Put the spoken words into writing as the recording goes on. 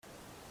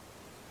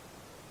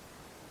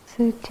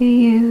So do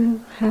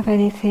you have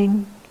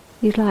anything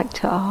you'd like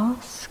to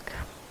ask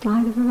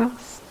either of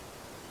us?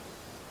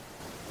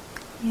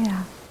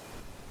 Yeah.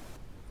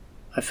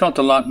 I felt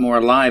a lot more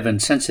alive and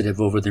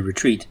sensitive over the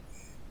retreat,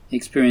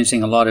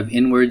 experiencing a lot of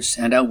inwards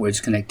and outwards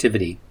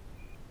connectivity.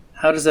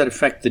 How does that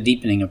affect the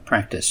deepening of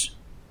practice?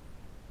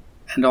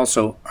 And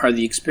also, are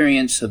the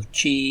experience of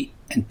chi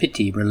and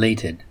piti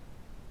related?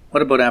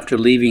 What about after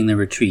leaving the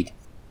retreat?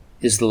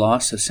 Is the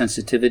loss of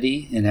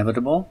sensitivity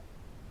inevitable?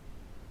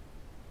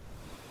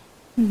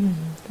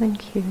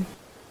 Thank you. Do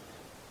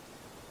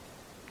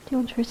you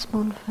want to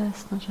respond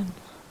first, Ajahn?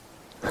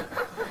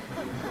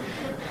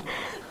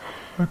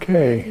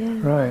 Okay, Yeah.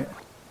 right.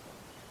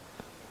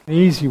 The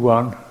easy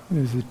one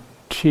is the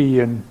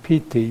chi and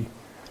piti.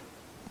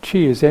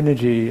 Chi as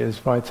energy, as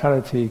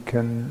vitality,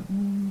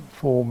 can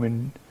form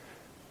in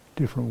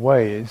different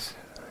ways.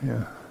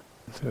 Yeah,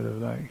 sort of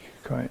like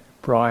quite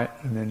bright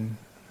and then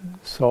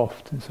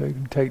soft, and so it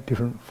can take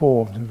different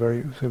forms and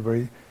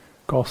very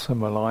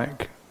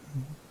gossamer-like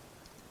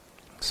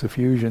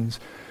suffusions.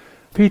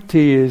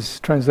 Piti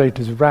is translated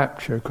as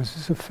rapture because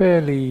it's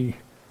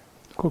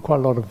got quite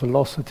a lot of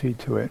velocity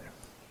to it.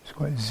 It's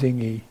quite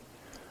zingy.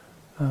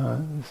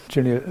 It's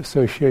generally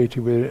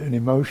associated with an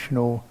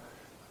emotional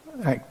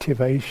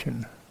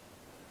activation,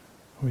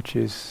 which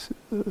is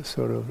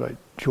sort of like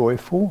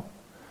joyful,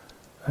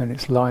 and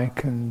it's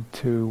likened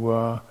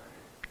to,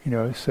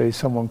 say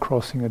someone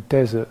crossing a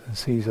desert and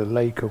sees a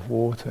lake of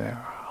water.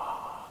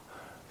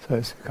 So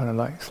it's kind of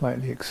like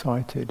slightly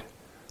excited.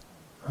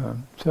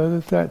 So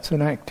that's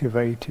an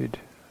activated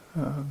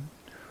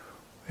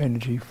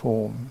energy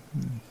form.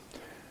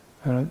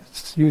 And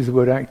I use the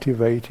word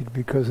activated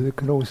because it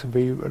can also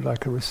be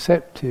like a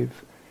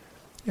receptive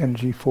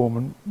energy form.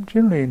 And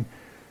generally in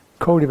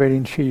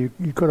cultivating chi,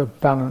 you've got to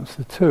balance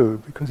the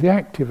two, because the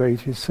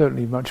activated is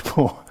certainly much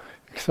more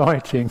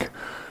exciting.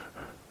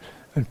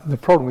 And the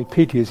problem with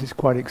piti is it's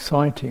quite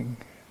exciting,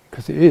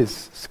 because it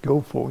is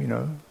skillful,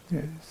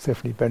 it's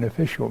definitely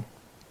beneficial.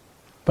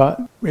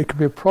 But it can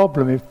be a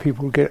problem if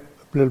people get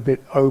a little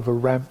bit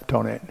over-ramped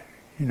on it,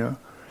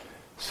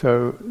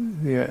 So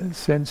the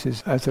sense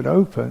is, as it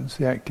opens,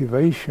 the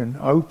activation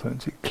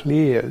opens, it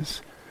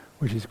clears,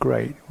 which is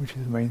great, which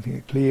is the main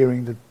thing,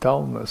 clearing the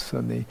dullness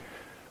and the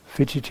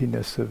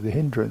fidgetiness of the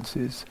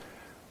hindrances.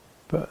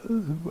 But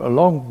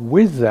along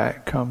with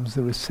that comes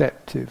the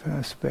receptive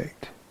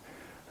aspect.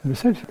 The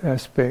receptive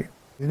aspect,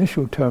 the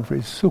initial term for it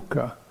is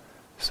sukha,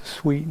 it's the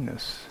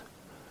sweetness.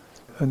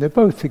 And they're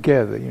both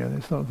together,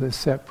 it's not they're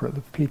separate.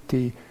 The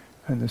piti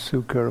and the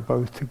sukha are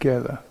both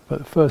together.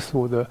 But first of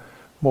all, the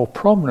more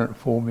prominent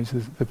form is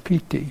the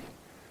piti.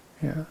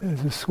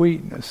 There's a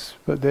sweetness.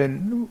 But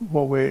then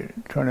what we're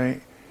trying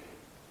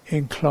to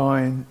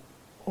incline,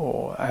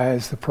 or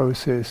as the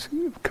process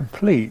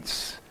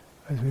completes,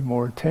 as we're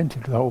more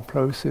attentive to the whole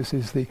process,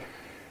 is the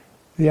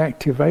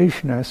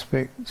activation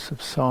aspect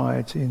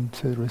subsides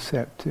into the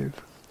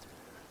receptive.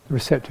 The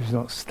receptive is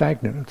not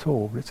stagnant at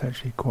all, but it's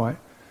actually quite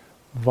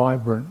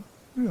vibrant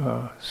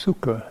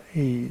sukha,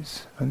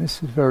 ease. And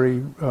this is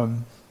very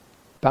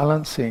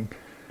balancing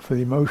for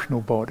the emotional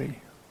body.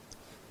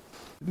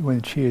 When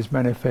chi is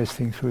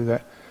manifesting through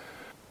that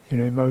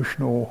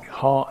emotional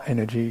heart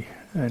energy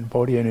and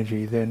body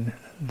energy, then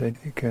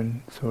it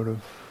can sort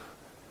of,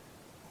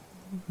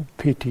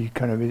 piti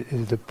kind of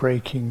is the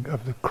breaking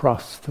of the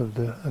crust of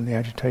and the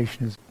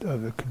agitation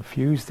of the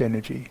confused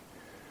energy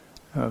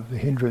of the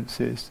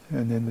hindrances,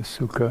 and then the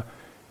sukha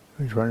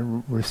is trying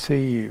to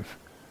receive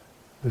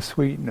the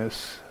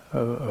sweetness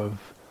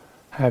of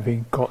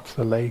having got to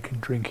the lake and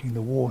drinking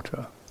the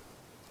water.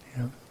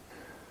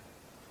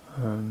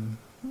 And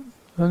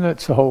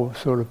that's the whole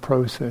sort of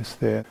process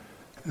there.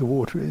 The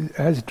water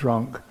as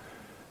drunk,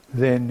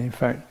 then in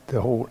fact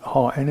the whole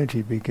heart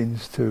energy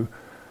begins to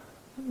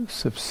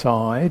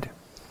subside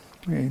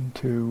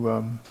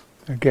into,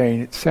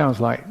 again, it sounds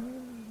like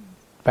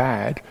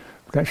bad,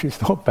 but actually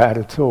it's not bad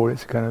at all.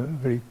 It's kind of a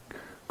very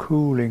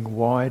cooling,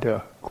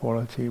 wider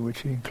quality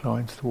which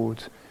inclines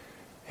towards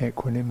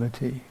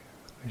equanimity,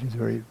 which is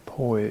very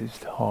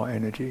poised heart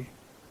energy,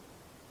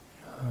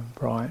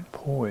 bright,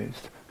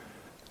 poised.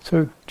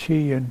 So chi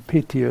and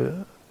piti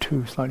are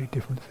two slightly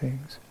different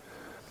things.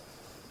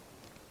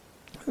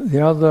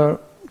 The other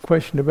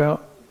question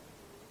about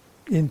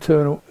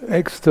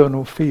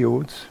external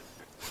fields,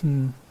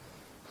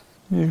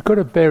 you've got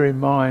to bear in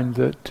mind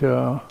that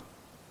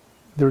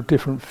there are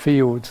different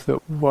fields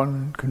that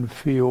one can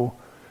feel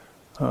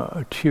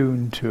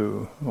attuned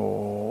to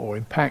or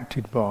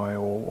impacted by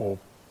or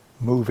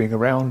moving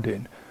around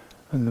in,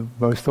 and the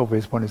most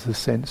obvious one is the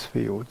sense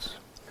fields.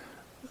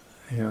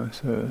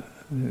 So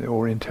the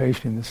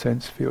orientation in the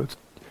sense fields.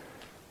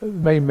 The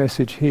main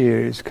message here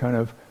is kind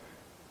of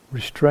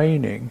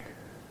restraining,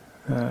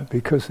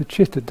 because the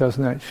citta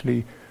doesn't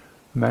actually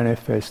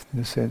manifest in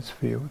the sense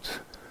fields.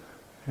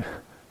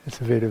 It's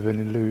a bit of an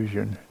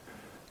illusion.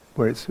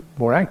 Where it's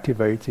more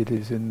activated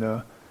is in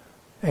the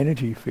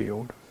energy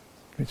field.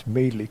 It's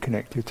immediately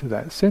connected to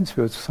that. Sense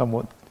fields are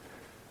somewhat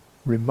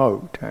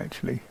remote,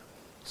 actually.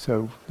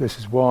 So this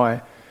is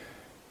why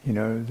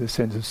the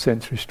sense of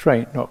sense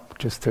restraint, not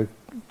just to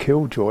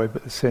kill joy,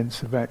 but the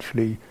sense of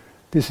actually,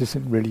 this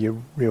isn't really a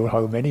real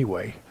home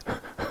anyway.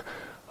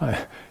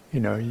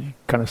 You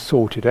kind of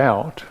sort it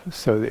out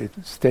so that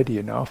it's steady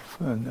enough,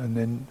 and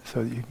then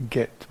so that you can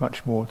get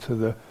much more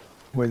to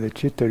where the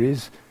citta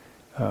is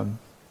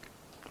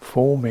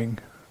forming,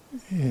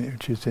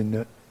 which is in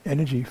the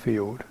energy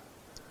field,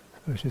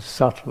 which is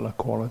subtler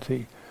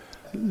quality.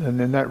 And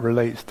then that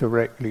relates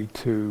directly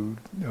to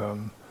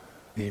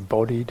the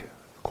embodied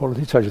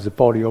quality, such as the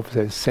body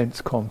obviously has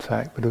sense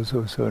contact, but there's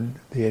also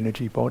the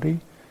energy body.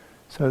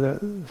 So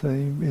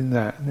in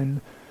that, and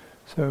then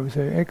so we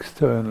say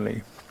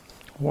externally,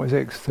 what is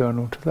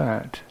external to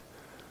that?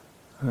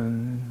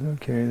 And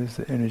there's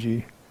the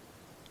energy,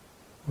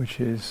 which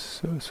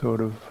is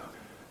sort of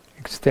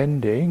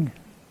extending,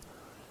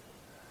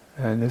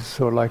 and there's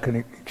sort of like an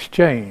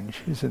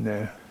exchange, isn't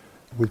there?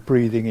 With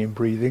breathing in,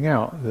 breathing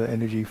out, the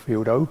energy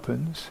field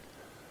opens,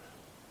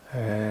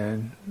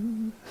 and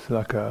it's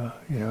like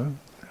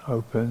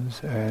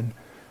opens and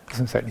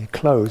doesn't exactly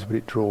close, but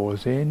it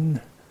draws in,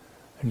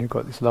 and you've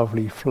got this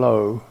lovely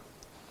flow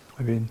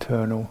of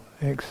internal,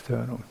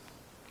 external.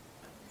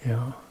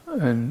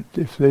 And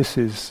if this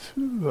is,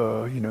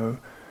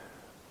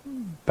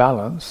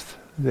 balanced,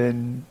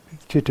 then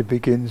citta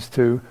begins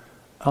to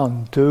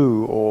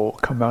undo or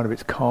come out of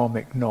its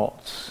karmic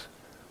knots.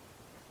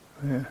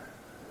 Yeah.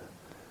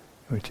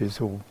 Which is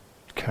all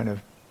kind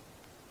of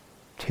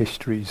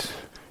histories,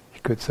 you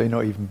could say,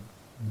 not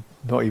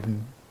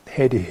even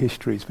heady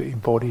histories, but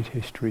embodied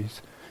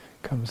histories,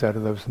 comes out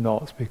of those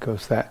knots,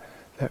 because that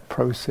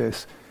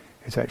process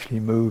is actually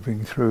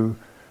moving through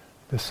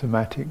the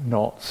somatic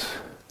knots,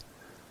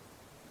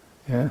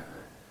 and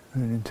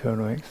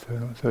internal,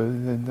 external. So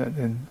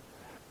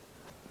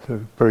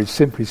very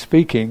simply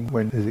speaking,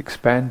 when there's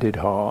expanded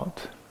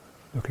heart,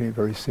 looking at it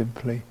very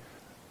simply,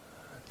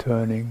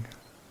 turning,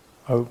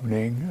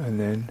 opening, and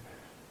then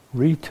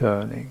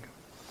returning,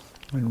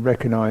 and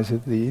recognize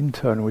that the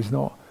internal is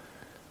not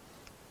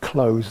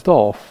closed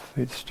off,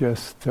 it's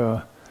just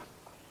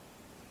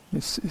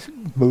it's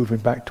moving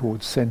back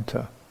towards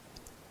center.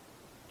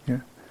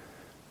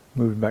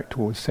 Moving back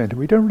towards center.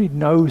 We don't really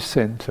know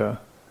center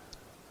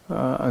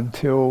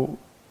until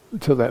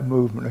that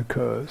movement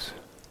occurs.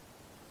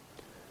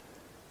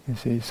 You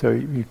see, so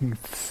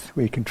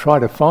we can try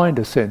to find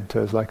a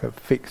center as like a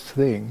fixed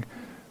thing,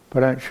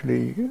 but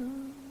actually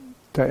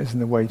that isn't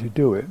the way to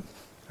do it.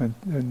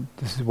 And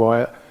this is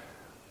why,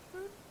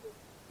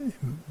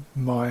 in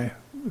my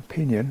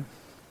opinion,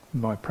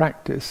 my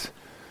practice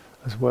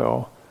as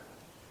well,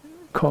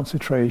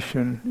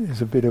 concentration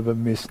is a bit of a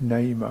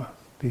misnomer,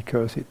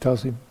 because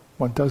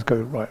one does go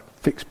right,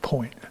 fixed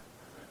point.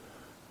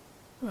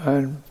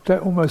 And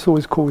that almost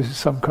always causes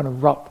some kind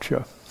of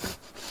rupture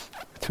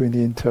between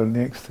the internal and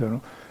the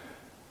external.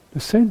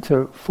 The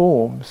center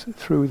forms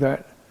through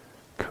that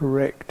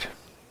correct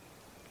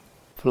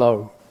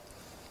flow.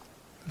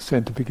 The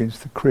center begins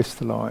to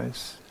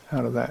crystallize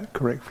out of that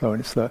correct flow,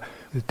 and it's the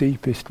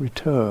deepest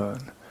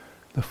return,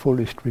 the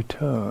fullest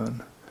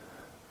return.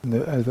 And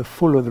the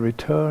fuller the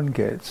return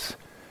gets,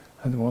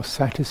 and the more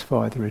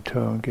satisfied the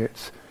return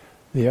gets,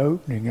 the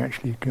opening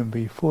actually can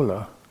be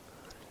fuller,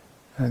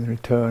 and the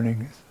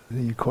returning,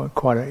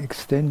 quite an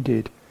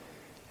extended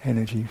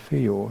energy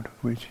field,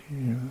 which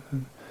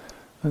and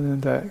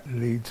then that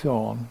leads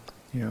on,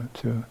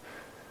 to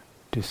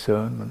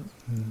discernment.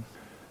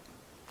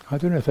 I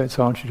don't know if that's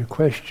answered your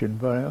question,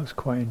 but I was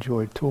quite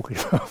enjoyed talking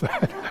about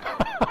that.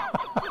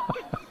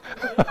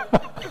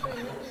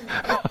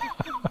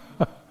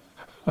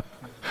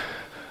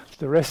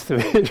 The rest of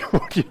it,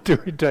 what you do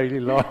in daily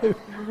life.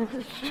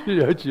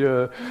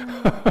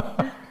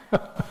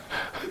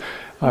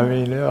 I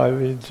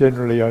mean,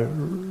 generally, I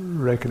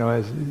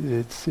recognise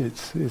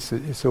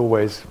it's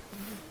always,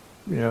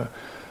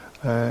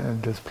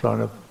 and just trying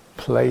to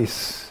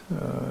place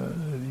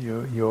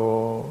your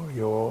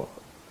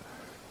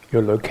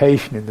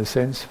location in the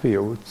sense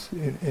fields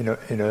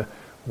in a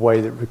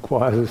way that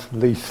requires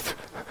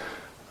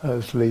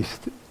as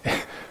least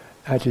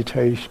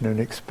agitation and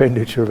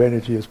expenditure of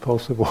energy as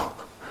possible,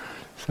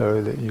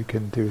 so that you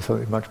can do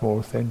something much more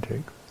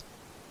authentic.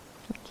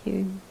 Thank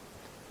you.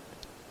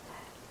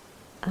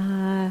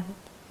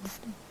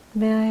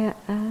 May I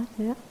add?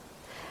 Yeah.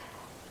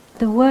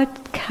 The word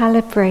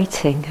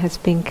calibrating has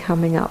been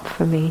coming up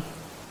for me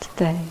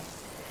today.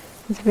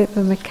 It's a bit of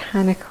a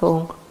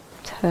mechanical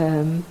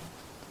term.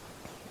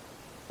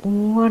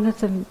 One of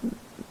the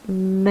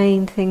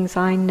main things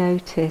I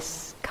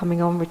notice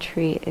coming on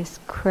retreat is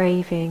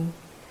craving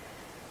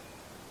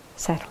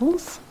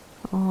settles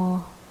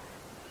or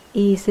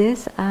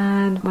eases,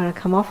 and when I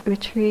come off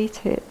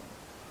retreat it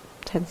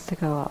tends to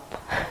go up.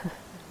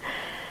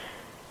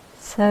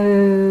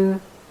 So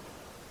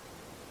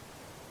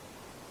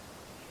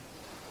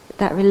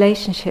that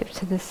relationship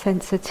to the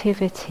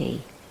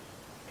sensitivity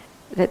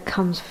that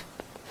comes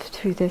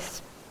through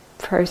this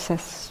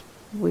process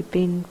we've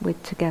been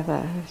with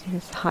together,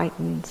 this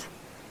heightened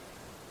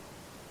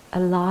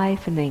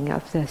alivening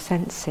of the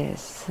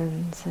senses,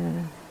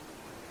 and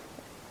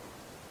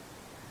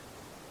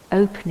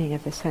opening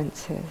of the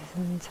senses,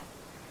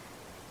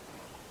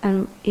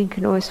 and you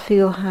can always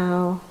feel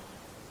how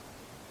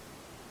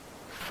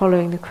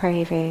following the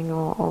craving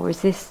or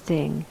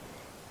resisting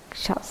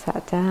shuts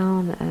that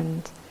down,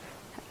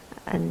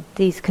 and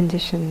these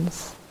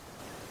conditions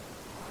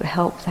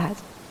help that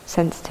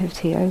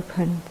sensitivity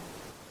open.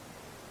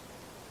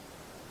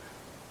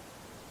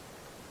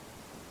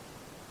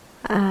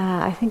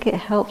 I think it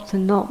helps to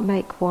not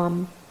make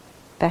one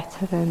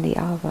better than the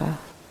other.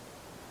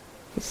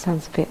 It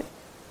sounds a bit,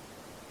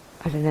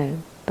 I don't know,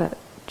 but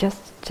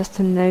just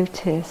to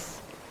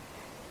notice.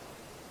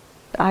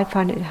 I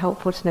find it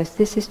helpful to notice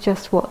this is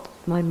just what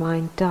my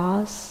mind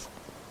does,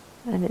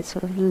 and it's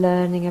sort of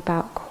learning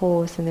about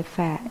cause and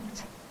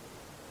effect.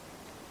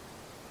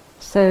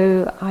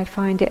 So I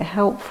find it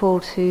helpful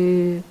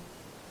to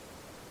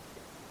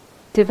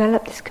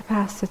develop this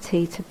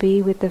capacity to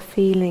be with the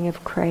feeling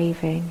of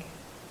craving,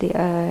 the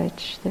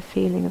urge, the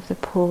feeling of the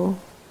pull.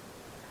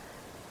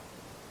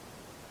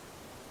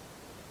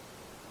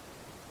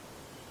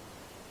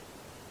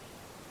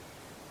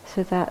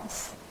 So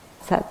that's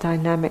that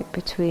dynamic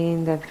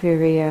between the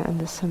virya and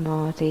the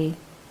samadhi.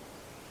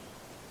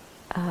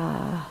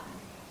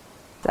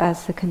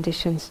 As the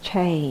conditions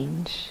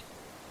change,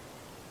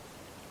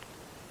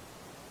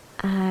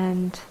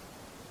 and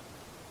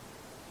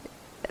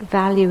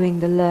valuing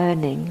the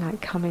learning,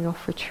 like coming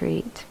off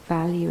retreat,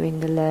 valuing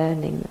the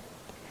learning.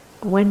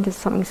 When does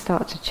something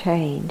start to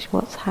change?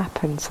 What's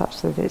happened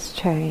such that it's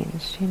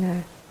changed, you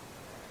know?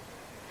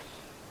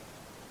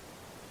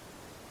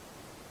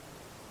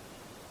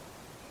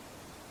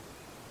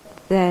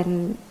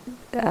 Then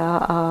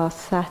our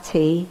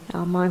sati,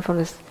 our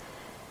mindfulness,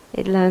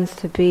 it learns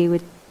to be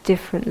with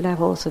different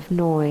levels of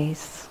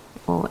noise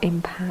or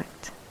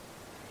impact.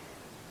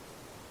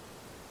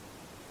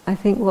 I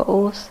think what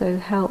also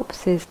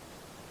helps is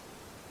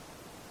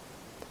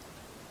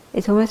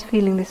it's almost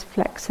feeling this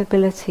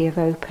flexibility of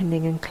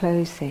opening and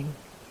closing.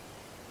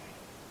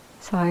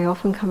 So I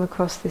often come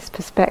across this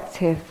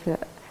perspective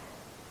that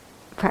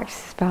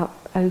practice is about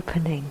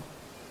opening,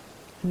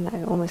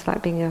 and almost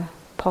like being a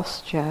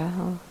posture,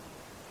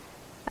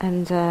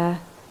 and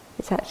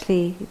it's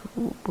actually,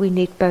 we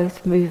need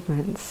both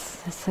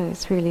movements, so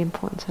it's really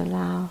important to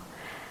allow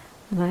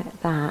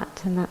like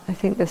that. And that, I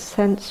think the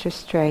sense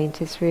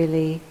restraint is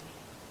really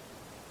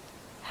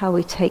how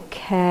we take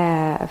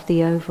care of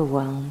the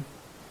overwhelm,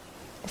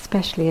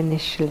 especially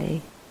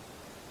initially.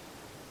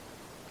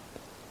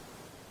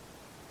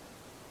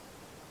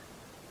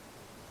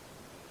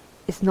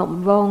 It's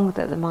not wrong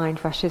that the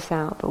mind rushes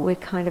out, but we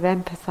kind of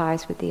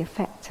empathise with the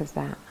effect of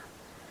that,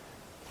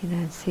 you know,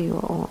 and see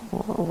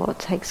what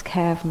takes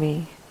care of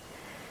me.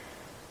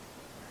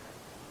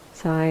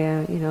 So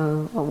I, you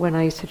know, when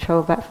I used to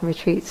travel back from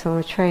retreats on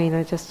a train,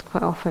 I just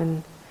quite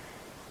often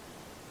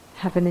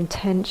have an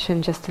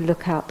intention just to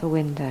look out the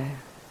window,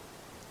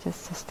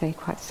 just to stay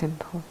quite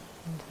simple.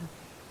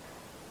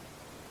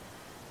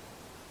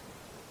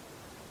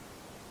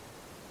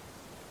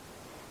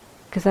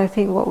 Because I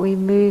think what we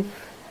move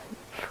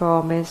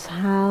from is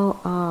how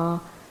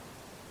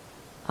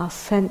our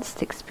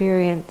sensed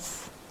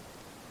experience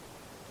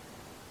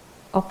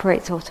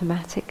operates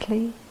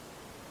automatically,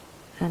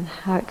 and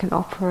how it can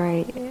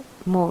operate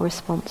more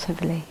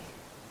responsively,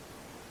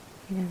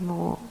 you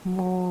know,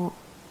 more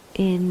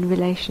in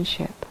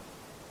relationship.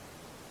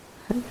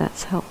 I hope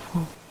that's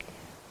helpful.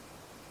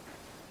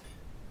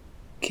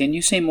 Can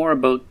you say more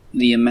about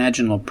the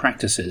imaginal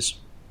practices?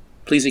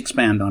 Please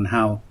expand on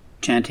how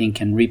chanting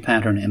can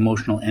repattern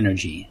emotional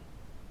energy.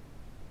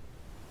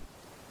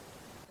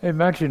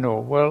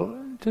 Imaginal, well,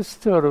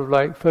 just sort of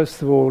like,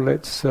 first of all,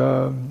 let's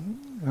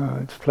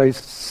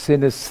place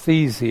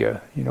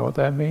synesthesia. You know what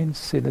that means,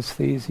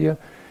 synesthesia?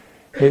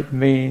 It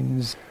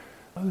means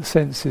the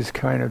senses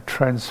kind of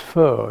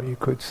transfer, you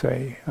could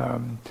say.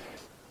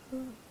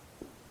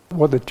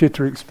 What the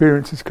citta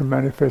experiences can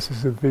manifest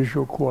as a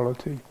visual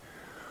quality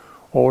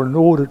or an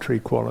auditory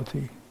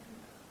quality.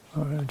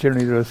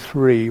 Generally there are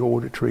three: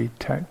 auditory,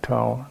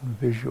 tactile and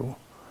visual.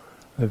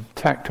 The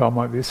tactile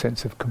might be a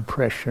sense of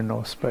compression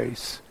or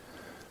space.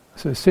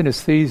 So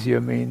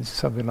synesthesia means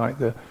something like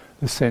the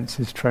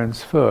senses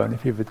transfer. And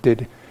if you ever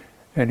did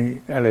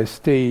any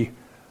LSD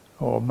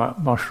or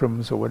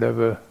mushrooms or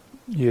whatever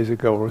years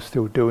ago, or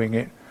still doing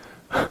it,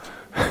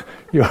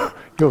 you'll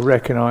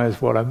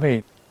recognise what I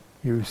mean.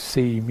 You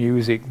see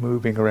music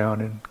moving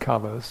around in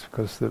colours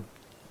because the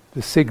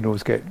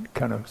signals get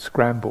kind of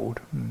scrambled.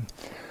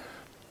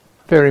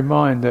 Bear in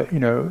mind that, you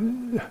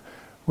know,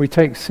 we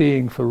take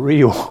seeing for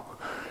real.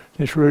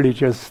 It's really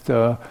just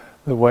the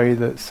way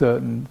that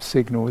certain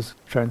signals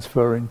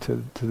transfer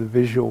into the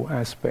visual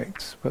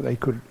aspects, but they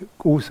could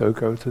also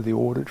go to the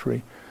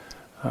auditory.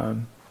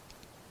 And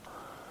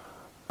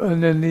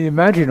then the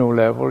imaginal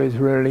level is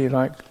really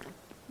like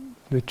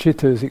the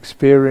citta's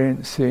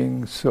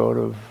experiencing sort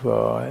of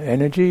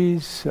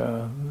energies.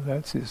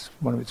 That's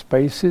one of its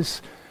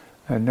bases,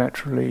 and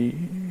naturally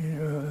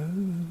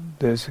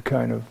there's a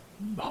kind of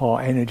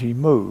heart energy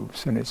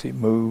moves, and as it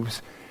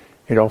moves,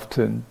 it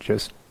often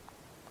just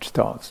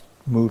starts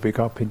moving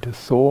up into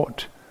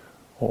thought,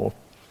 or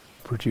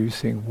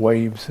producing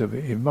waves of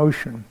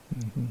emotion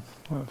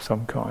of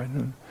some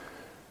kind.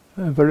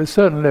 But at a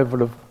certain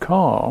level of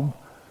calm,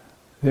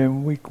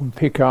 then we can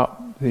pick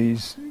up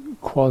these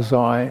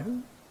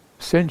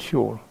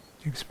quasi-sensual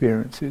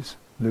experiences,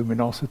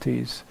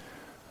 luminosities,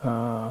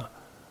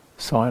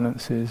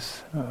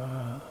 silences,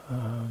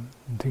 and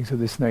things of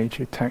this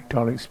nature,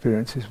 tactile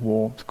experiences,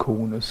 warmth,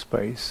 coolness,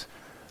 space,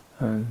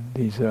 and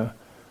these are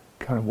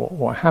kind of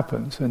what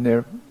happens, and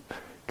they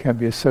can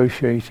be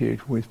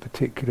associated with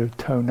particular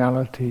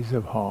tonalities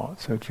of heart.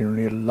 So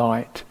generally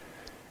light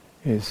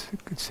is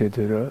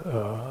considered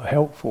a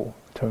helpful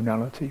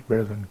tonality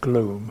rather than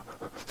gloom.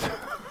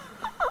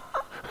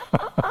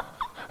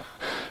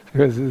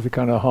 Because the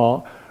kind of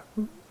heart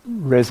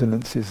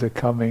resonances are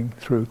coming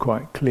through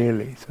quite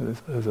clearly. So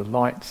there's a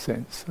light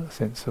sense, a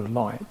sense of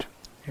light.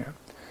 Yeah.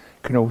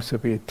 It can also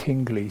be a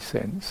tingly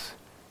sense,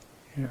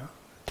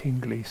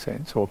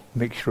 or a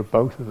mixture of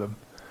both of them.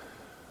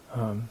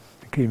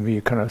 It can be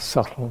a kind of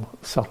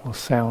subtle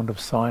sound of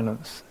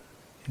silence,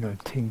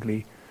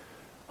 tingly,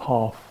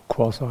 half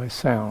quasi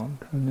sound,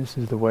 and this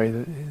is the way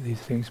that these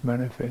things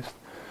manifest.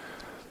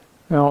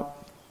 Now,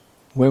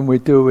 when we're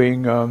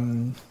doing,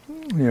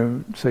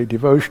 say,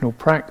 devotional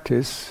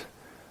practice,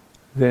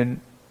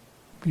 then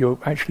you're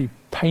actually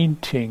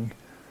painting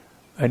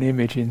an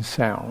image in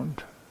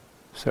sound.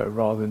 So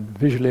rather than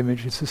visual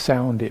image, it's a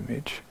sound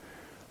image.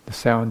 The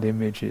sound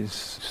image is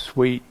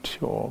sweet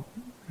or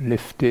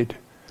lifted,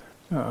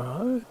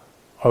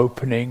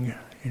 opening,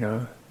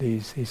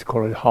 these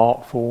call it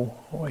heartful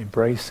or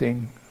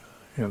embracing,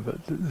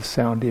 but the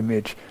sound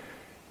image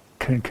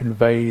can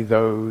convey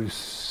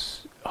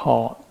those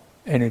heart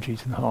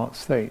energies and heart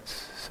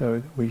states.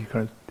 So we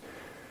kind of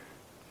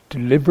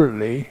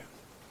deliberately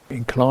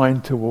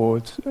incline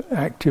towards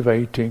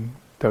activating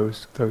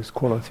those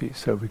qualities.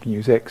 So we can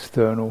use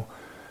external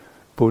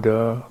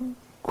Buddha,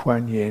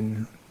 Kuan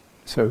Yin,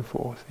 so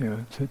forth,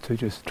 to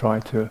just try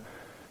to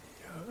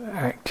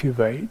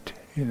activate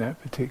in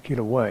that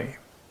particular way.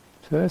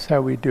 So that's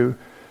how we do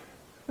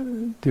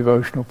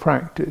devotional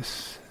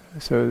practice.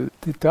 So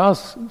it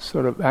does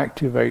sort of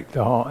activate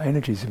the heart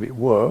energies if it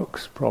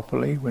works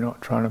properly. We're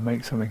not trying to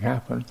make something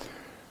happen.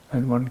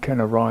 And one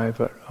can arrive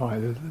at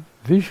either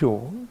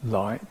visual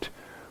light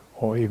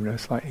or even a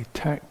slightly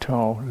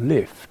tactile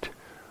lift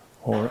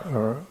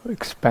or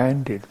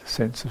expanded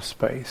sense of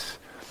space.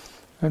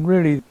 And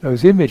really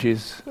those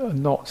images are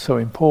not so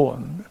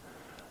important.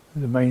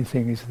 The main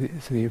thing is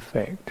the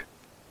effect.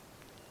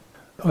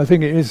 I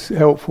think it is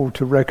helpful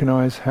to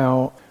recognize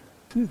how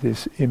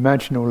this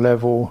imaginal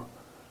level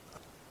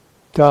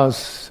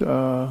does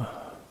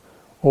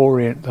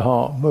orient the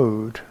heart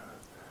mood,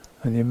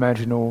 and the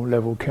imaginal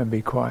level can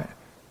be quite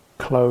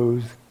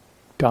closed,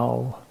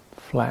 dull,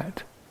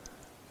 flat,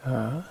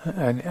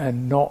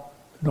 and not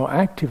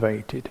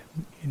activated.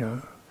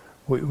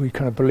 We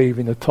kind of believe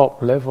in the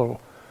top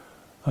level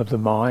of the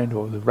mind,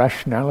 or the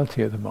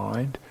rationality of the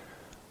mind,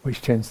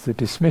 which tends to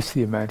dismiss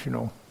the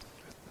imaginal.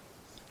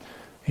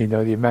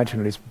 Though the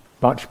imaginal is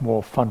much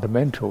more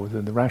fundamental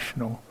than the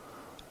rational,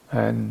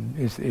 and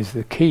is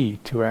the key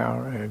to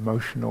our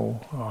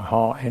emotional, our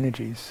heart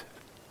energies.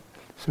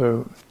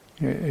 So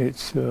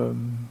it's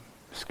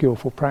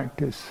skillful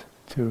practice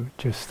to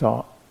just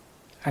start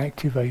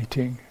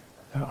activating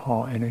that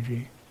heart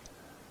energy.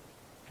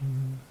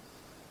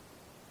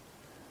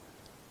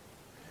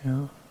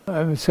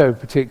 And so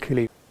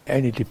particularly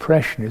any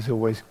depression is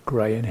always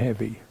grey and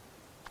heavy.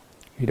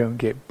 You don't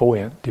get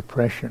buoyant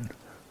depression.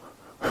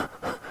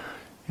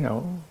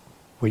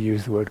 We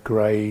use the word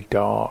grey,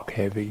 dark,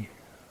 heavy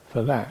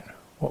for that.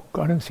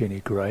 I don't see any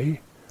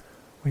grey.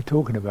 What are you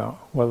talking about?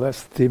 Well,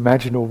 that's the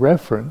imaginal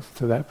reference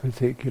to that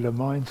particular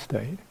mind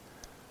state.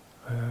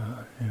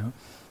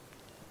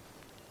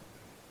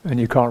 And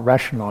you can't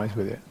rationalize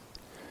with it.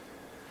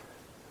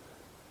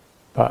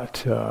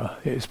 But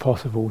it is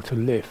possible to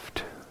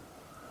lift.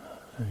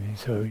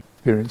 So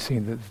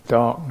experiencing the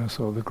darkness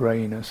or the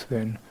greyness,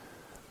 then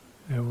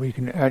we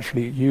can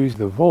actually use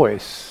the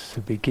voice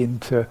to begin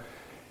to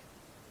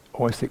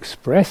almost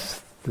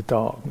express the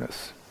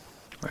darkness.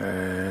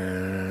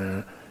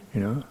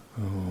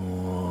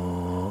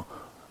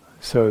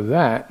 So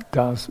that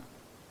does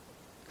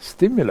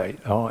stimulate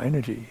our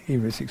energy,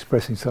 even if it's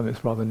expressing something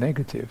that's rather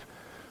negative.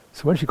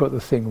 So once you've got the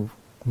thing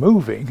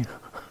moving,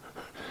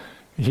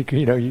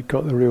 you've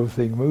got the real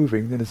thing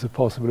moving, then there's a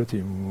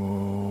possibility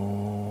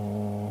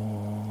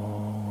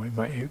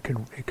it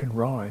can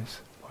rise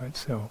by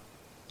itself.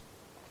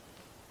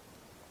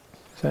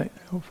 Is that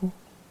helpful?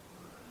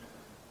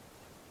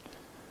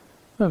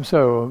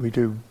 So we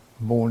do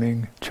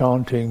morning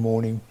chanting,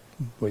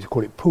 we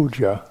call it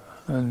puja,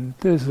 and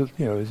there's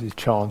this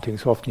chanting.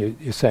 So often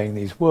you're saying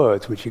these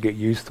words, which you get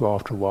used to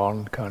after a while,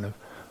 and kind of,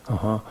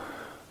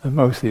 and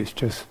mostly it's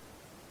just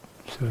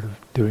sort of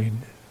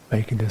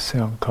making the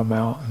sound come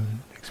out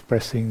and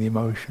expressing the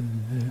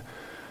emotion.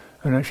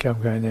 And actually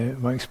I'm going there,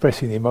 I'm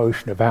expressing the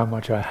emotion of how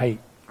much I hate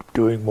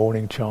doing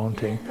morning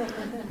chanting.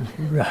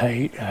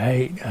 hate,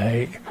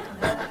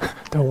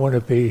 don't want to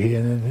be here,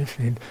 and then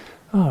listening.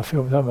 I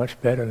feel so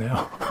much better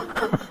now.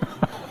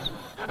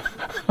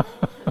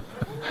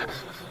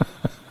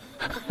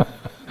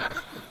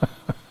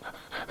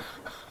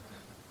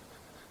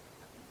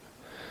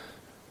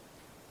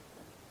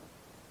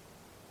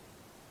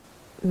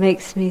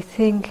 makes me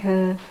think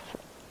of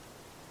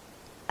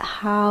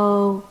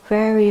how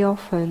very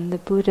often the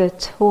Buddha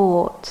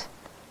taught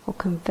or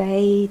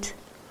conveyed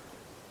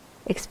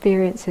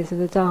experiences of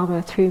the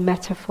Dharma through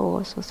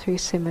metaphors or through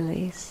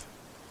similes,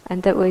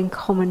 and that were in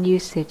common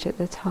usage at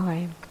the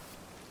time.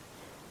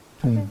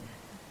 Yeah.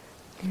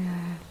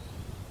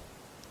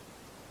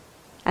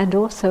 And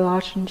also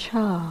Ajahn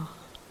Chah.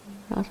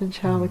 Ajahn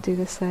Chah would do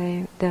the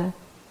same.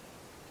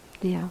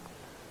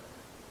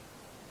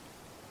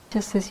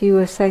 Just as you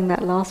were saying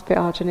that last bit,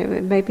 Ajahn,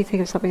 it made me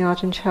think of something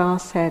Ajahn Chah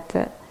said,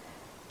 that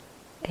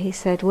he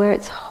said, where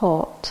it's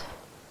hot,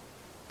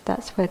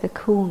 that's where the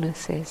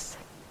coolness is.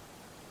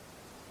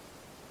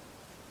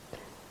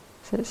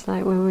 So it's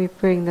like when we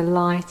bring the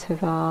light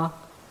of our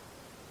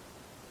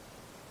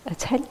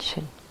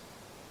attention.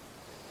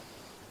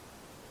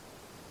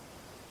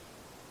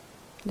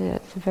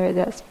 That's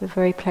the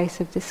very place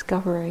of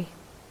discovery.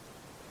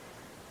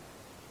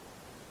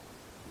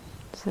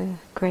 It's a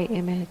great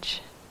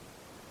image.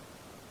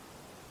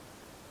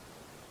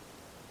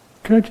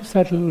 Can I just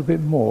add a little bit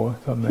more,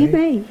 if I may? You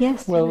may,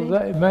 yes. Well,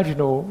 that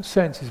imaginal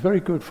sense is very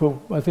good for,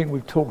 I think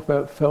we've talked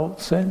about felt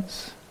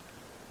sense.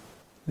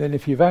 Then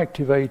if you've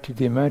activated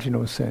the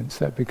imaginal sense,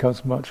 that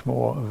becomes much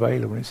more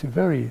available. It's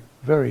very,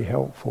 very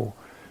helpful,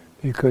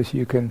 because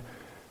you can,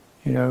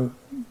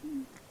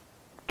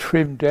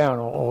 trim down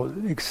or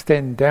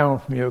extend down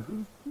from your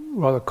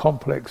rather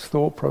complex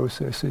thought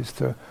processes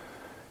to,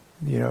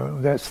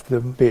 that's the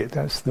bit,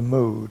 that's the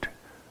mood.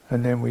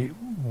 And then we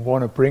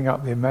want to bring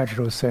up the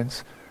imaginal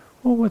sense.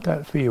 What would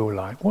that feel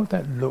like? What would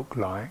that look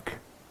like?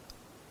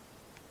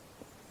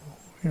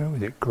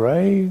 Is it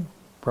grey,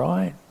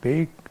 bright,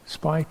 big,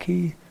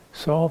 spiky,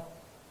 soft,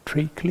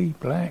 treacly,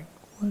 black?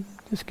 Well,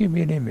 just give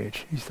me an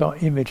image. You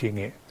start imaging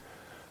it.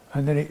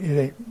 And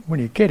then when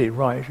you get it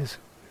right,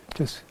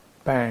 just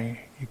bang,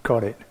 you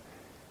got it.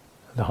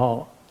 The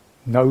heart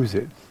knows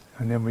it.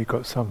 And then we've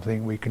got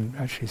something we can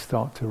actually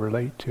start to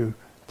relate to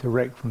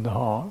direct from the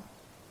heart.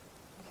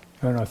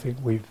 And I think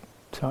we've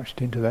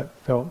touched into that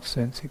felt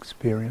sense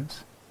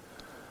experience.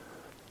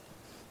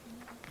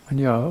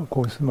 And of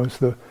course,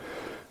 most of the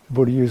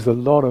Buddha used a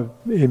lot of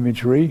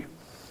imagery,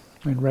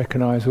 and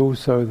recognise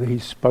also that he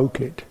spoke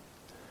it.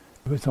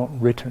 It was not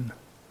written,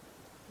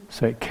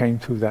 so it came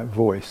through that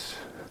voice.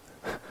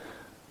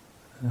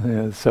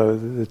 So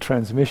the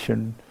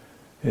transmission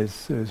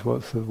is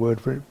what's the word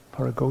for it?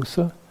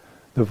 Paragosa,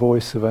 the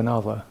voice of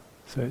another.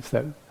 So it's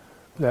that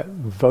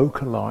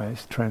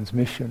vocalized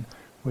transmission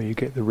where you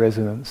get the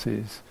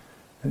resonances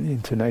and the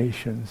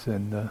intonations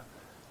and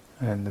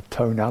the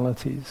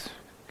tonalities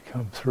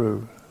come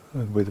through,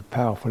 and with a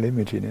powerful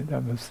image in it.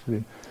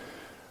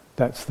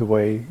 That's the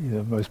way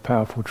the most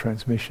powerful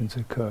transmissions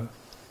occur.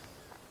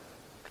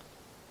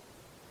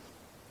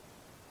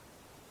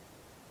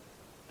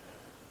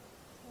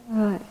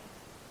 Right.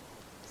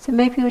 So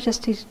maybe we'll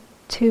just do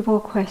 2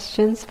 more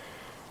questions.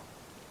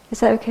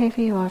 Is that okay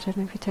for you, Ajahn,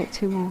 if we take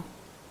 2 more?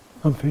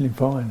 I'm feeling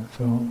fine,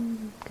 so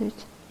good.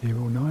 Here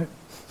all night.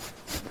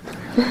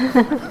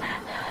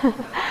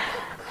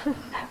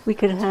 We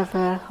could have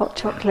a hot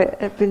chocolate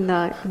at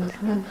midnight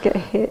and get a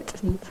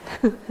hit.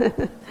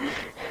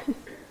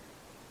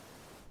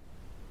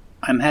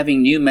 I'm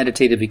having new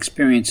meditative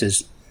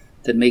experiences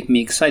that make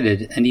me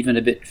excited and even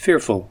a bit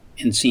fearful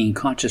in seeing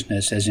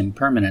consciousness as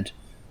impermanent.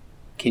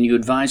 Can you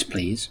advise,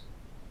 please?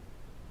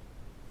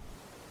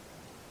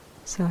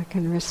 So I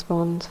can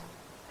respond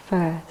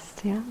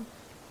first, yeah?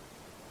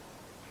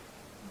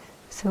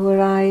 So what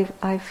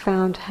I've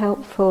found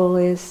helpful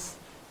is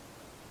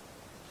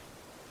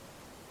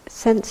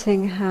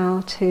sensing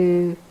how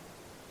to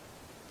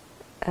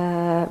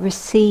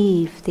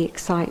receive the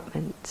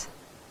excitement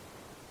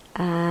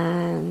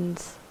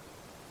and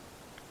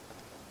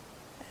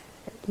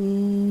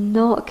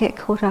not get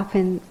caught up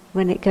in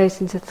when it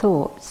goes into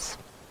thoughts.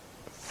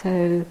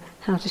 So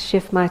how to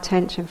shift my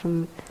attention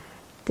from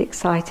the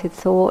excited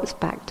thoughts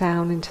back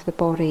down into the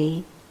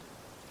body,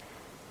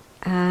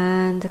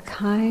 and a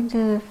kind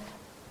of,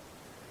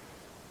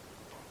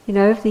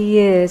 over the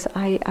years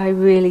I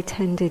really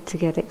tended to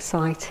get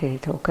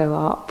excited or go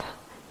up.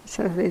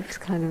 So it was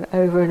kind of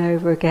over and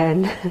over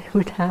again it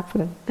would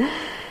happen.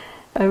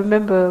 I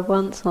remember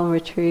once on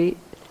retreat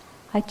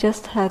I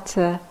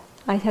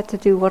had to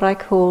do what I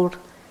called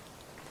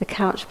the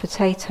couch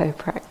potato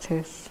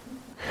practice.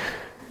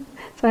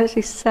 So I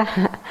actually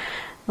sat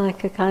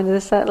like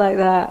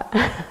that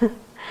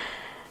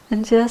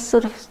and just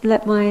sort of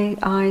let my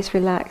eyes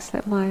relax,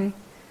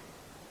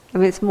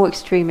 it's a more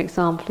extreme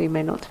example, you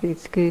may not be able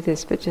to do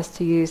this, but just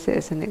to use it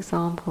as an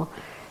example,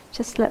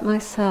 just let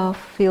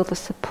myself feel the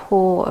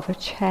support of a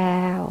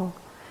chair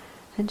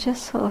and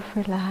just sort of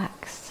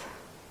relax.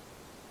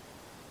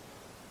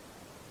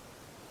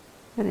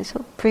 And it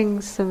sort of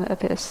brings a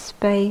bit of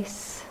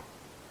space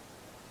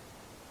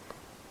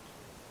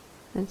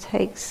and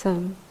takes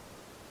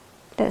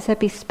lets there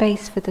be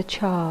space for the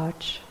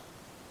charge.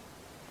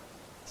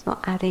 It's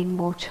not adding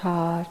more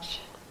charge.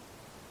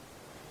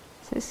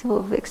 So it's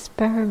sort of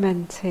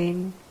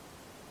experimenting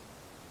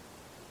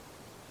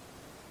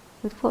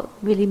with what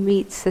really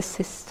meets the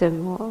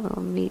system, what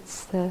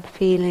meets the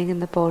feeling in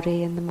the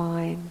body and the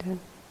mind. And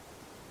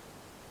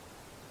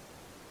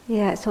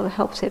it sort of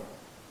helps it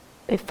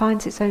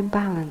finds its own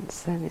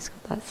balance, and it's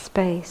got that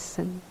space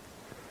and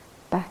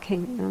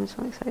backing,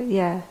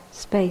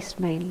 space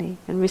mainly,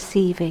 and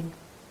receiving.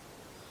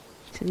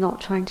 So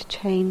not trying to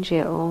change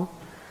it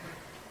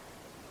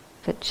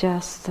but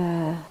just,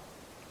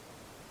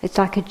 it's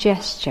like a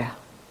gesture.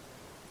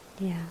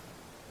 Yeah.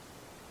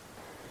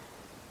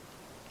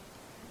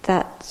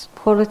 That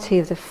quality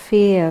of the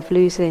fear of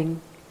losing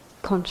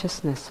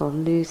consciousness or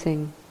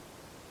losing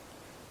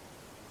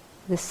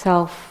the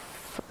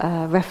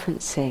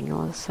self-referencing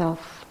or the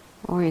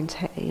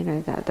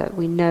self-orientation, that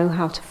we know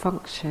how to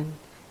function.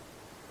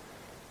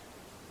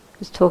 I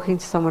was talking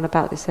to someone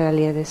about this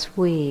earlier this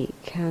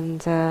week,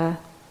 and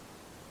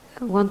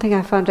one thing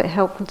I found it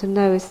helpful to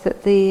know is that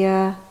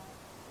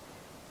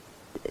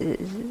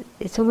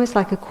it's almost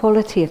like a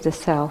quality of the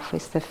self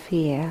is the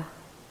fear.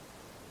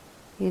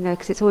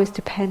 Because it's always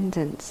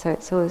dependent, so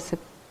it's always a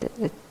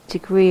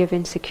degree of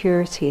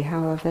insecurity,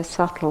 however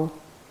subtle.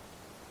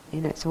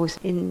 It's always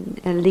in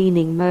a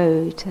leaning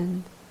mode,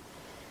 and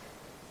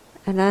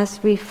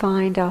as we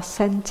find our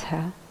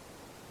center,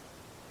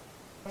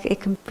 it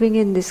can bring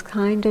in this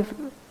kind of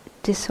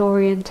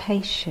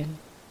disorientation.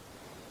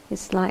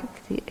 It's like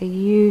a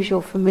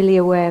usual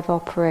familiar way of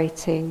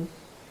operating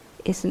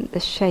isn't the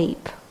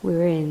shape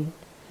we're in,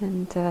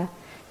 and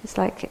it's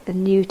like a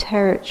new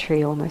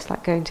territory, almost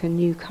like going to a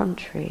new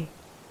country.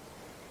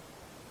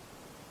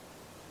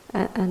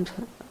 And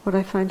what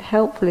I find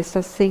helpful is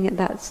just seeing it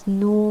that's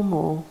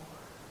normal,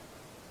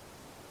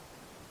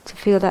 to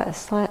feel that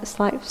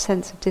slight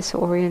sense of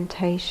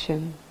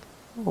disorientation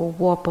or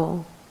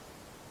wobble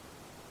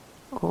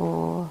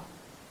or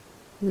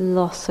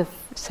loss of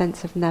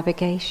sense of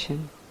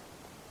navigation.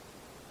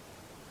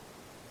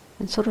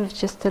 And sort of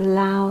just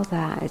allow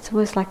that. It's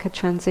almost like a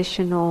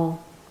transitional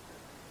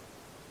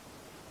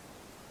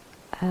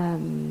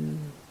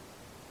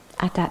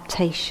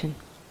adaptation.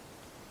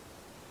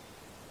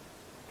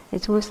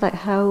 It's almost like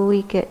how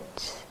we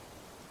get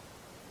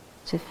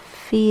to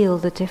feel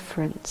the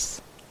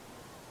difference.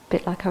 A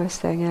bit like I was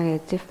saying earlier,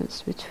 the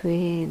difference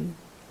between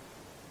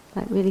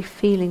like really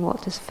feeling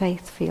what does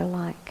faith feel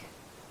like,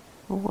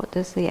 or what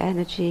does the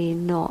energy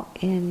not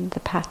in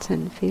the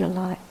pattern feel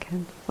like,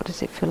 and what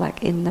does it feel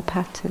like in the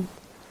pattern.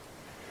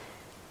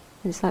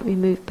 It's like we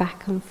move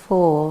back and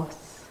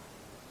forth,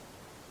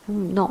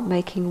 and not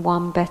making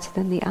one better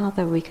than the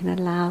other. We can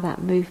allow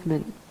that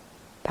movement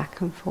back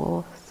and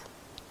forth.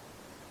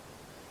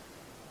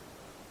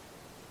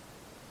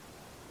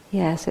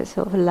 Yes, it's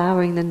sort of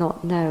allowing the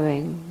not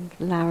knowing,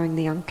 allowing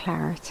the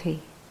unclarity.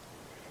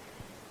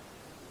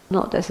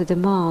 Not as a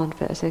demand,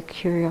 but as a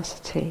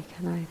curiosity.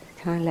 Can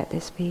I let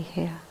this be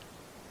here?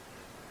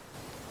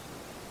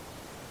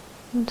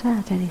 Want to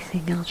add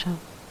anything, Ajahn?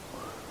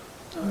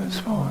 No, that's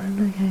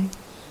fine. Okay.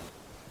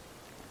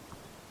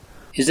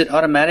 Is it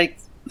automatic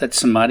that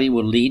samadhi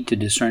will lead to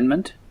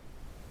discernment?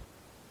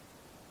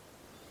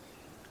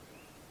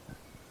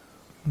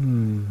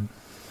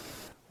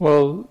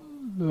 Well,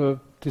 the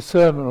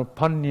discernment or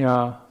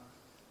panya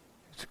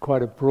is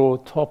quite a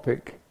broad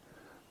topic.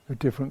 There are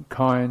different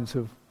kinds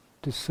of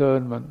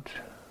discernment.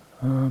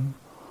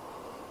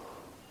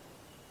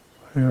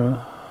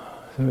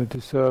 So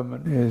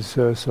discernment is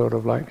sort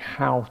of like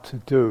how to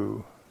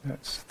do.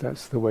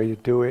 That's the way you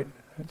do it.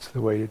 That's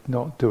the way you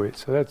not do it.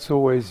 So that's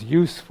always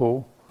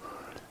useful.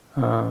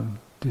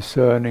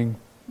 Discerning,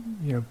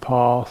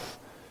 path,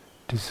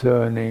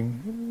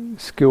 discerning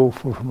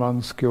skillful from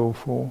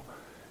unskillful,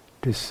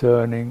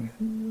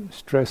 discerning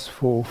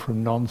stressful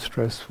from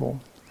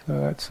non-stressful.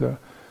 So that's a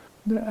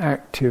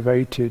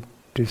activated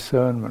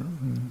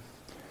discernment.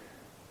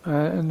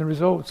 And the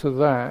results of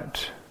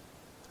that,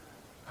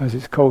 as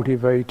it's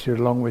cultivated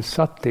along with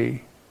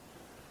sati,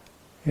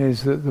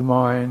 is that the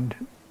mind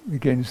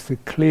begins to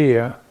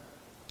clear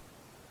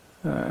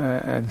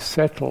and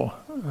settle,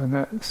 and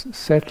that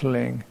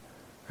settling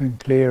and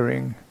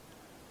clearing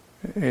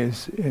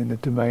is in the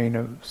domain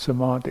of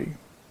samadhi.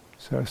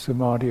 So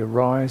samadhi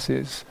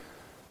arises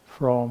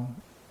from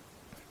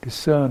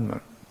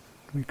discernment.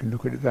 We can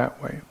look at it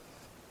that way.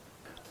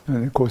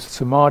 And of course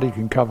samadhi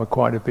can cover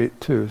quite a bit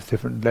too. There's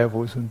different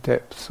levels and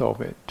depths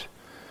of it.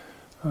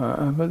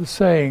 But the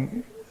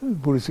saying,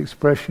 Buddha's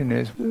expression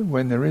is,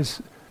 when there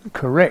is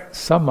correct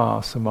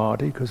samma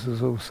samadhi, because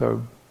there's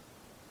also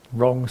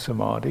wrong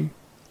samadhi,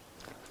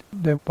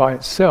 then by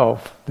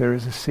itself there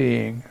is a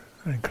seeing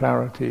and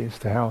clarity as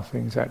to how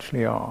things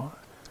actually are.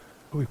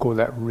 We call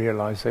that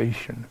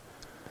realization.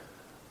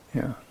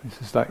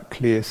 This is like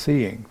clear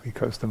seeing,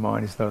 because the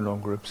mind is no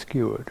longer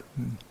obscured.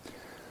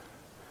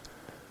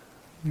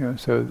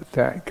 So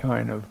that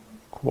kind of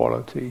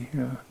quality.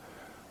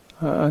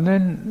 And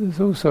then there's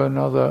also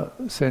another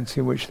sense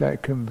in which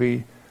that can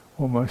be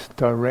almost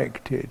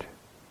directed.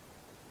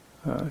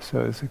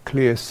 So there's a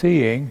clear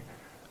seeing,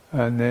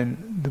 and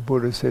then the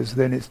Buddha says,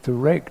 then it's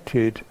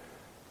directed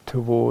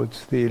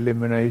towards the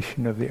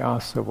elimination of the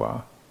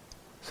asava.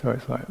 So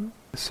it's like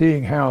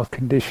seeing how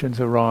conditions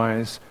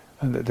arise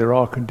and that there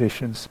are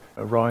conditions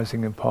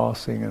arising and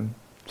passing and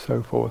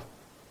so forth.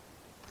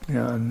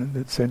 And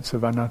the sense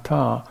of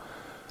anatta,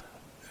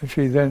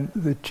 actually then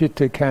the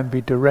citta can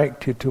be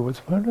directed towards,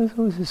 where does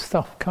all this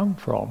stuff come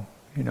from?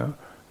 Of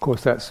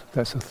course that's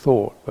a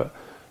thought, but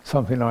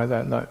something like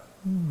that,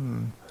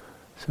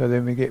 So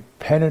then we get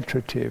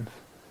penetrative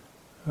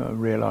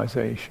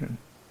realization.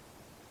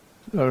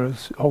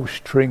 There's a whole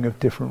string of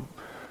different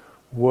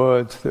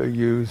words that are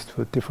used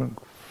for different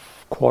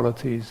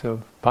qualities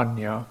of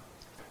panya.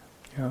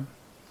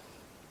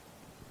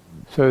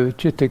 So the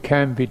citta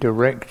can be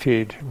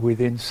directed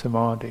within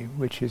samadhi,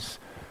 which is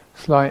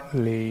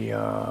slightly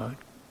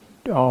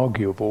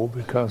arguable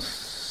because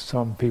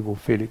some people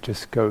feel it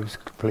just goes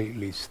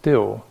completely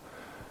still.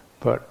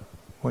 But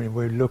when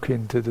we look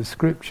into the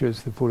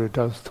scriptures, the Buddha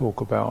does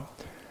talk about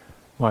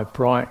my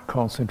bright,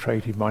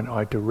 concentrated mind,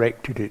 I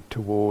directed it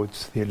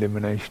towards the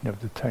elimination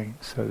of the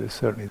taint. So there's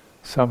certainly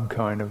some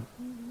kind of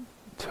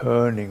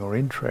turning or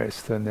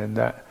interest, and then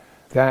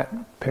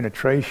that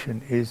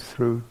penetration is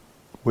through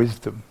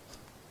wisdom.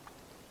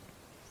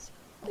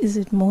 Is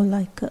it more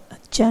like a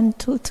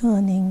gentle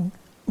turning?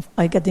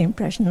 I get the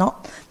impression,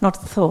 not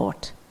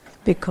thought,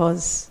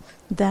 because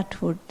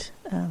that would.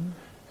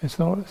 It's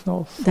not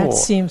thought. That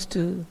seems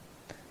to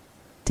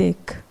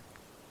take,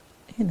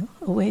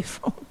 away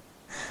from.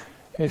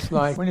 It's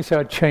like when you say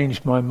I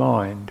changed my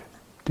mind.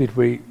 Did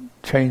we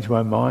change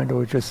my mind,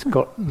 or just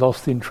got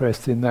lost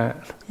interest in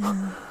that?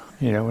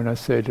 Yeah. When I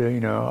said,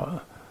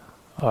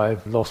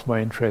 I've lost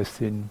my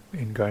interest in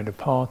going to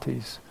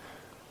parties.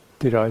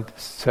 Did I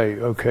say,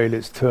 okay,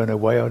 let's turn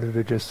away, or did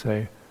I just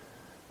say,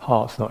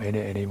 heart's not in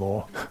it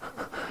anymore?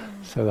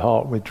 So the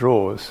heart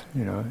withdraws,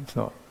 it's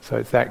not, so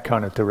it's that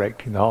kind of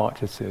directing. The heart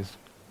just says,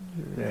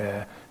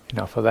 yeah,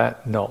 enough of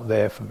that, not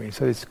there for me.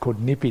 So it's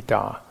called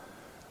nibbida,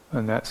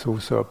 and that's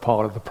also a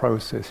part of the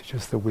process, it's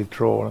just the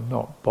withdrawal. I'm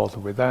not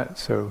bothered with that,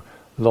 so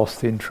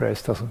lost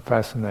interest, doesn't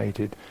fascinate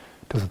it,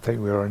 doesn't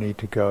think where I need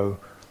to go,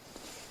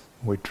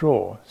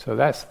 withdraw. So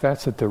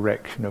that's a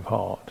direction of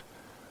heart.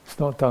 It's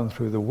not done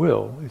through the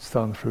will, it's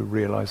done through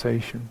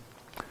realization.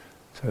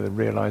 So the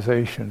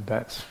realization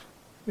that's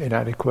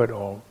inadequate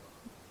or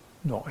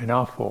not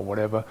enough or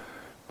whatever,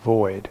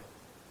 void,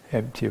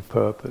 empty of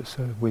purpose,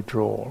 so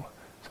withdrawal.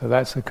 So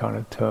that's a kind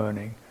of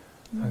turning.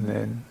 And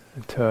then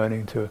the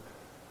turning to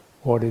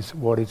what is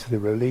the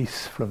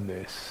release from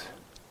this.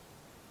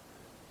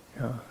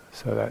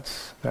 So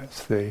that's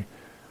the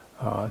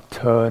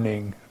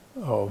turning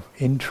of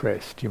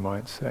interest, you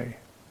might say,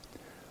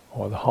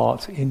 or the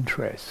heart's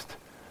interest.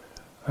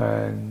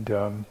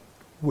 And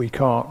we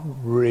can't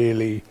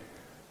really,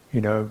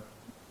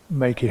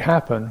 make it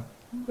happen,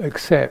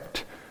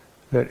 except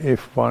that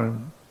if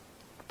one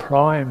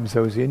primes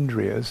those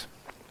indriyas,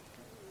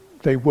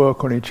 they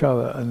work on each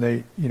other, and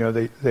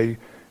they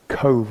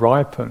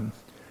co-ripen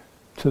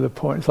to the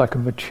point. It's like a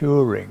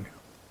maturing,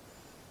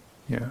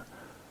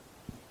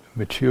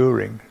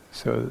 maturing.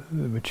 So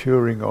the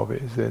maturing of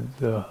it is that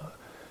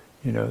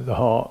the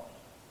heart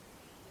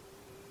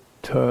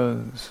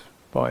turns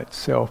by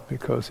itself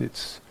because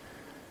it's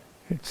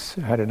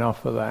had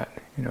enough of that,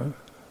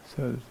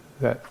 So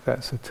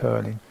that's a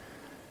turning.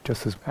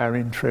 Just as our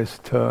interests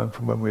turn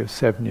from when we're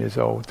 7 years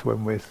old to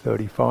when we're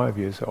 35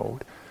 years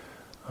old,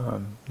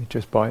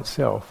 just by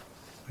itself.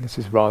 This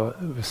is rather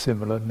of a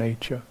similar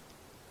nature.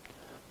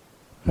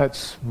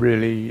 That's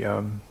really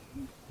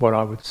what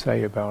I would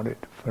say about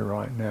it for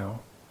right now.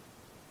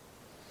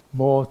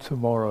 More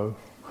tomorrow.